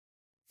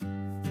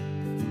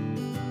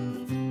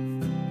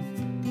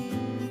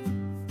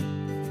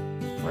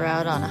We're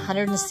out on a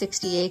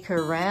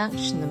 160-acre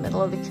ranch in the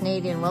middle of the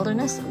Canadian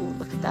wilderness. Ooh,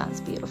 look at that,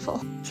 it's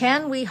beautiful.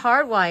 Can we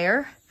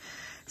hardwire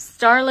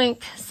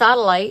Starlink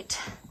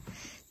satellite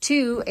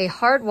to a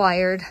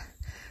hardwired,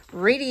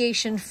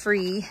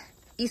 radiation-free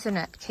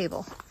Ethernet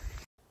cable?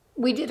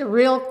 We did a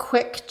real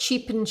quick,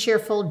 cheap and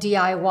cheerful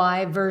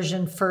DIY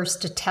version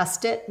first to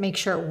test it, make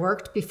sure it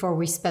worked before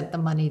we spent the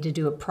money to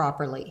do it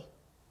properly.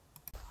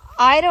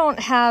 I don't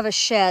have a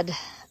shed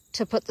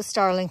to put the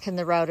Starlink in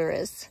the router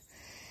is.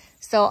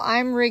 So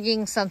I'm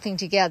rigging something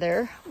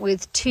together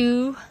with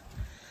 2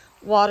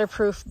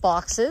 waterproof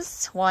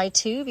boxes. Why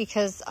 2?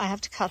 Because I have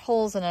to cut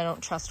holes and I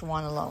don't trust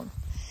one alone.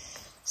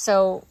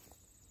 So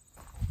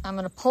I'm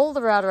going to pull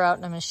the router out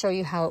and I'm going to show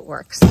you how it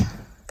works.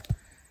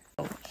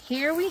 So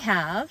here we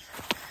have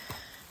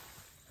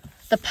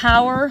the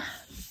power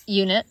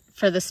unit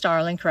for the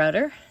Starlink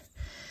router.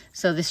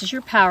 So this is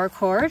your power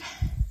cord.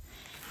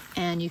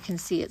 And you can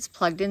see it's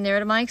plugged in there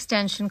to my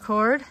extension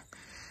cord,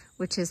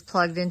 which is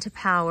plugged into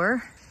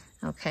power.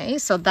 Okay,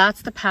 so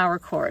that's the power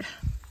cord.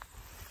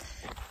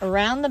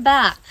 Around the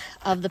back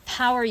of the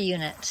power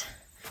unit,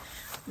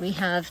 we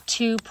have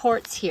 2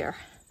 ports here.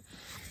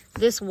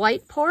 This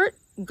white port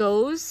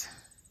goes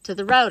to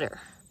the router.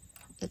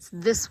 It's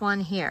this one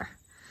here.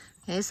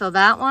 Okay, so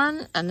that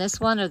one and this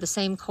one are the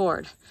same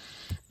cord.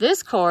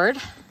 This cord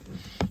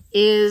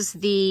is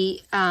the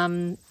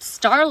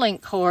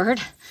Starlink cord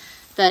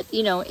that,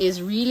 you know,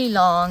 is really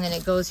long and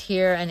it goes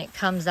here and it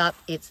comes up.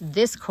 It's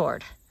this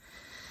cord.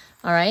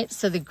 All right,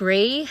 so the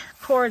gray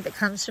cord that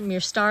comes from your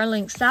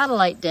Starlink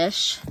satellite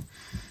dish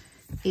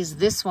is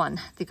this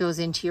one that goes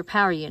into your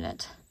power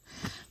unit.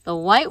 The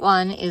white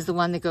one is the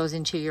one that goes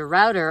into your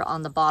router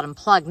on the bottom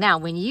plug. Now,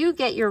 when you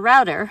get your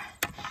router,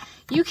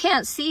 you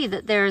can't see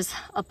that there's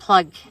a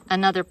plug,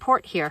 another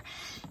port here.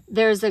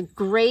 There's a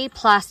gray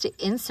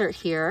plastic insert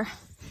here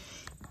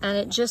and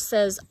it just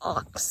says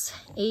AUX,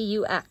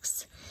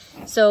 A-U-X.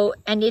 So,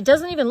 and it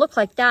doesn't even look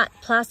like that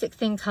plastic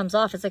thing comes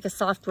off. It's like a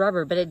soft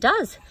rubber, but it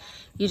does.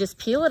 You just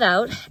peel it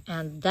out,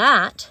 and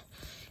that,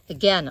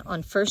 again,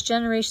 on first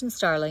generation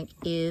Starlink,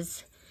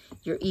 is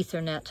your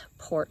Ethernet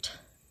port.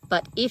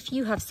 But if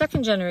you have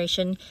second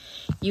generation,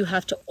 you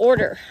have to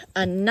order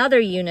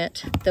another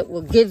unit that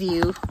will give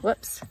you,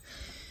 whoops,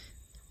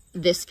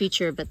 this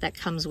feature, but that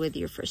comes with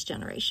your first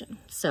generation.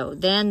 So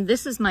then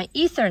this is my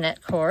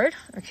Ethernet cord.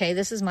 Okay,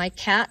 this is my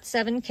Cat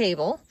 7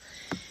 cable.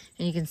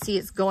 And you can see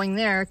it's going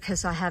there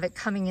because I have it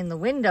coming in the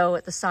window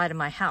at the side of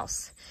my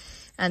house.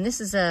 And this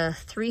is a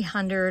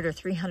 300 or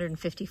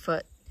 350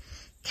 foot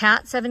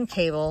Cat 7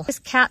 cable. This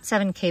Cat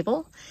 7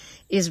 cable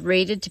is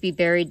rated to be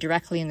buried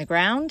directly in the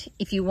ground.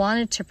 If you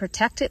wanted to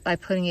protect it by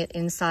putting it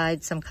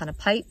inside some kind of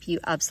pipe, you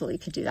absolutely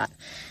could do that.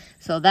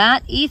 So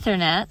that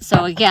Ethernet,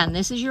 so again,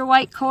 this is your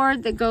white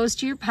cord that goes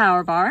to your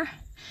power bar.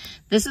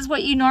 This is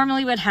what you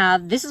normally would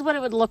have. This is what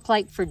it would look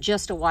like for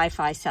just a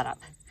Wi-Fi setup.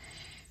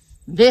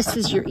 This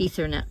is your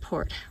Ethernet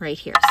port right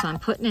here. So I'm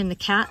putting in the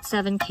Cat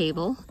 7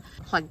 cable,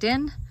 plugged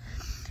in.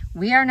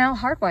 We are now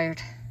hardwired.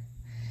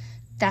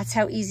 That's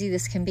how easy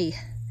this can be.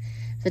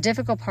 The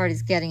difficult part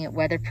is getting it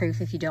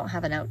weatherproof if you don't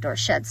have an outdoor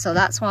shed. So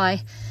that's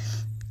why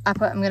I'm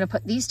going to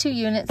put these 2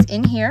 units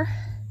in here.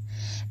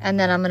 And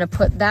then I'm going to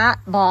put that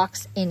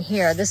box in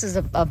here. This is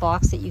a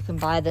box that you can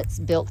buy that's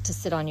built to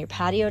sit on your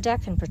patio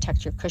deck and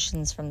protect your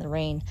cushions from the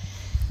rain.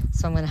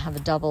 So I'm going to have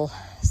a double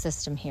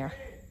system here.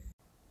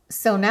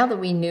 So now that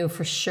we knew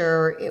for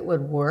sure it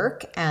would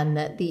work and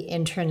that the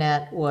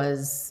internet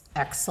was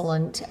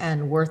excellent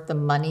and worth the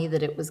money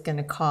that it was going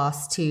to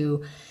cost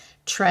to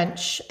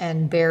trench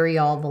and bury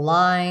all the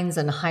lines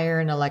and hire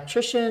an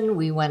electrician,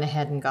 we went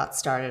ahead and got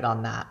started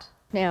on that.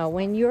 Now,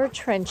 when you're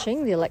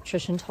trenching, the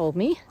electrician told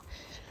me,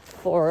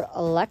 for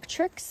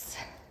electrics,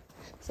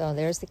 so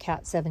there's the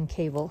Cat 7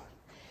 cable.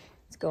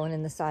 It's going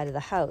in the side of the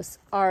house.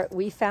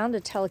 We found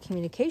a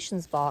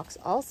telecommunications box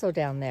also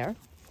down there.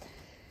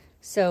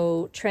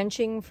 So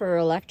trenching for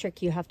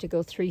electric, you have to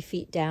go 3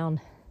 feet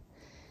down.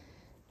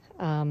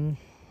 And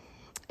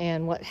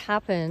what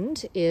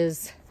happened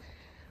is,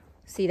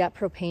 see that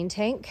propane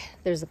tank?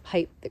 There's a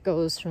pipe that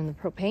goes from the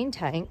propane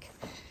tank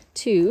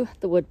to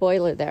the wood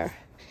boiler there.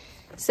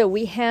 So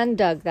we hand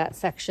dug that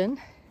section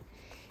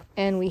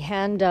and we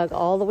hand dug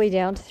all the way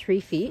down to 3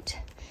 feet.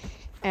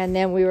 And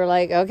then we were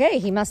like, okay,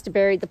 he must have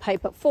buried the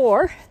pipe at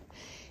 4.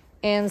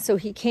 And so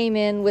he came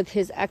in with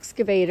his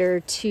excavator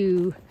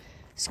to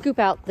scoop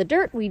out the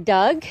dirt we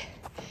dug,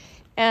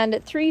 and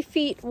at 3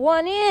 feet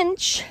 1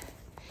 inch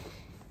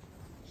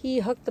he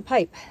hooked the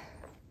pipe.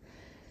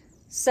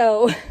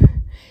 So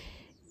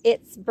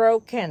it's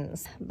broken,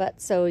 but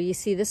so you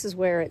see this is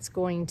where it's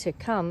going to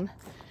come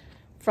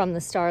from the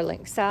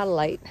Starlink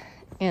satellite,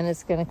 and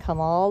it's going to come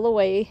all the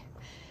way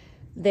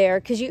there,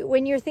 because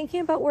when you're thinking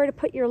about where to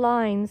put your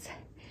lines,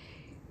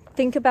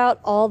 think about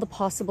all the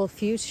possible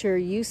future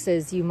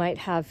uses you might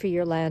have for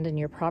your land and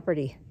your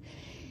property.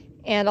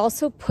 And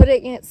also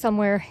putting it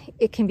somewhere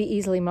it can be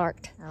easily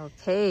marked.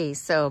 Okay,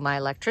 so my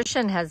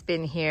electrician has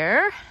been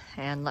here,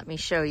 and let me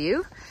show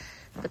you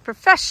the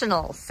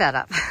professional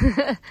setup.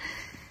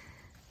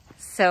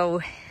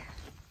 So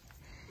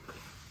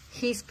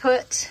he's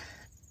put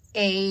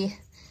a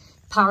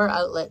power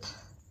outlet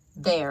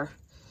there,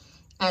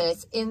 and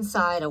it's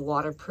inside a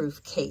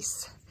waterproof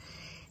case.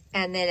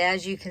 And then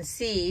as you can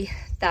see,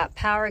 that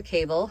power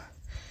cable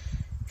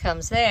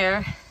comes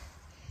there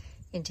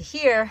into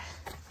here,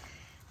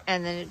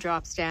 and then it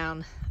drops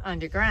down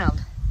underground.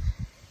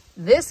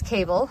 This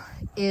cable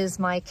is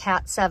my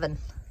Cat 7.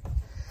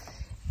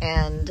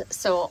 And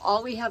so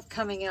all we have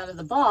coming out of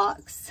the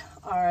box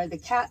are the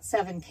Cat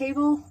 7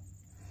 cable,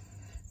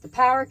 the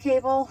power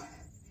cable,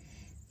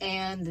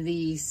 and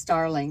the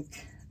Starlink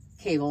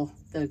cable,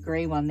 the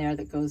gray one there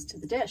that goes to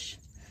the dish.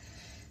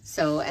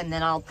 So, and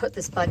then I'll put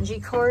this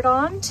bungee cord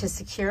on to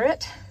secure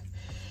it.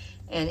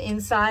 And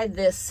inside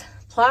this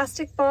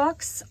plastic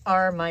box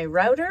are my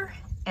router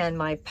and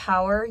my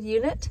power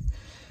unit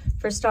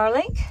for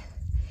Starlink.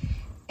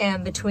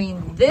 And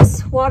between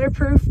this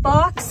waterproof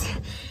box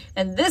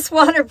and this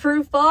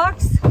waterproof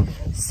box,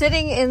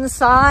 sitting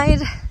inside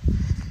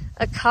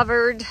a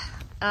covered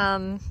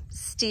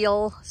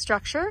steel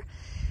structure,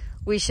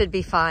 we should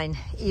be fine.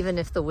 Even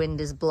if the wind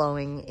is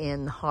blowing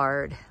in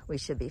hard, we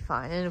should be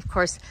fine. And of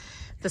course,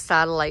 the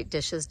satellite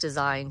dish is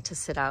designed to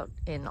sit out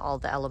in all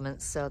the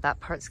elements, so that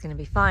part's going to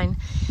be fine.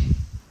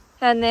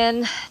 And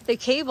then the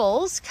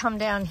cables come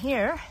down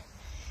here,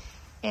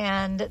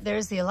 and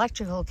there's the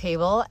electrical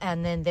cable,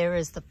 and then there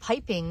is the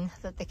piping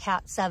that the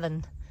Cat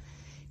 7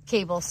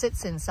 cable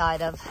sits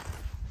inside of.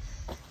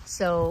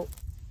 So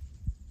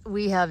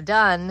we have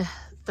done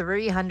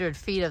 300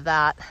 feet of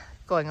that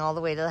going all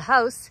the way to the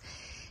house,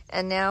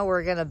 and now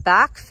we're going to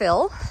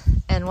backfill,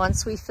 and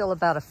once we fill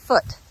about a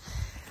foot,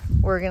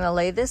 we're going to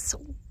lay this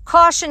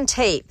caution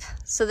tape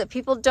so that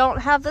people don't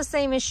have the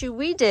same issue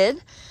we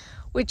did,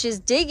 which is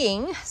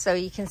digging. So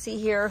you can see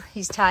here,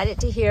 he's tied it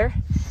to here.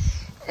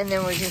 And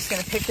then we're just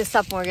going to pick this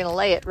up and we're going to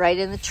lay it right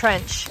in the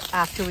trench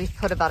after we've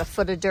put about a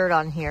foot of dirt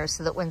on here,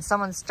 so that when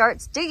someone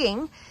starts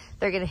digging,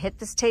 they're going to hit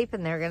this tape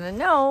and they're going to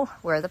know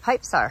where the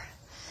pipes are.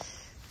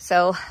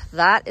 So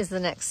that is the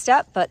next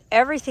step, but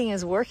everything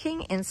is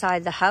working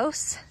inside the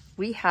house.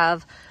 We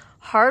have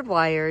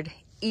hardwired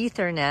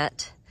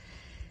Ethernet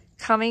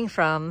coming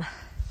from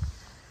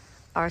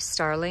our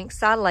Starlink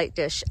satellite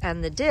dish,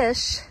 and the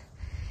dish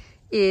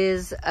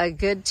is a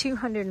good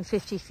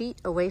 250 feet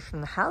away from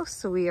the house,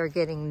 so we are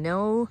getting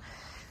no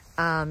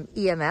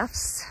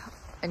EMFs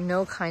and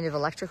no kind of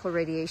electrical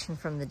radiation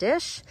from the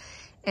dish,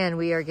 and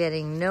we are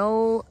getting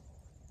no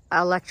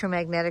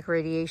electromagnetic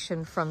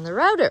radiation from the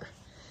router.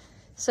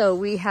 So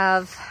we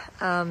have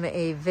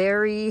a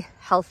very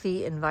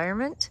healthy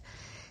environment,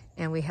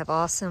 and we have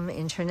awesome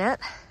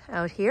internet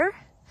out here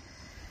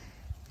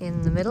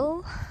in the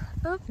middle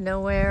of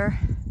nowhere.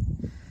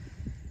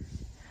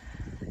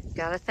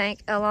 Gotta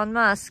thank Elon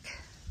Musk.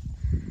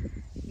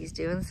 He's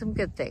doing some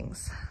good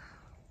things.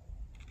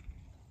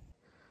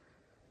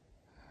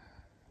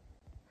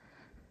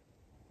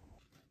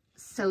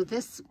 So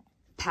this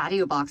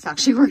patio box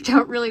actually worked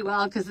out really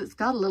well because it's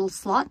got a little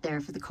slot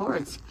there for the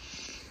cords.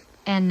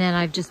 And then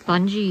I've just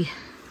bungee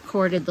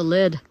corded the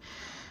lid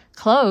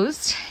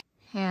closed.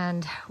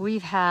 And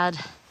we've had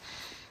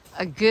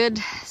a good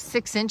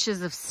 6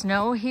 inches of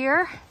snow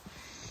here.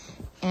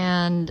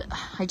 And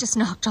I just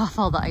knocked off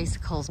all the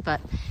icicles,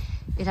 but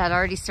it had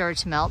already started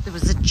to melt. There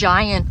was a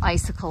giant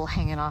icicle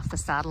hanging off the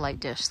satellite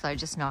dish that I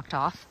just knocked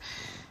off.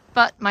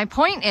 But my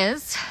point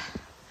is,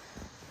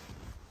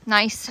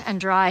 nice and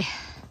dry,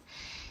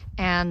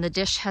 and the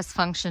dish has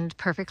functioned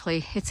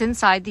perfectly. It's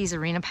inside these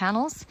arena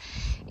panels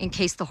in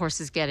case the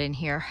horses get in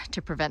here,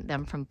 to prevent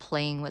them from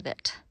playing with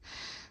it.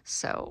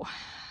 So,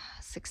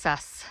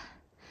 success.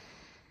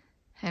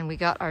 And we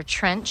got our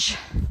trench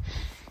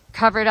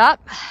covered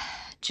up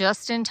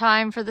just in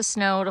time for the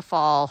snow to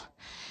fall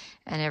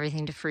and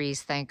everything to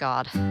freeze, thank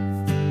God.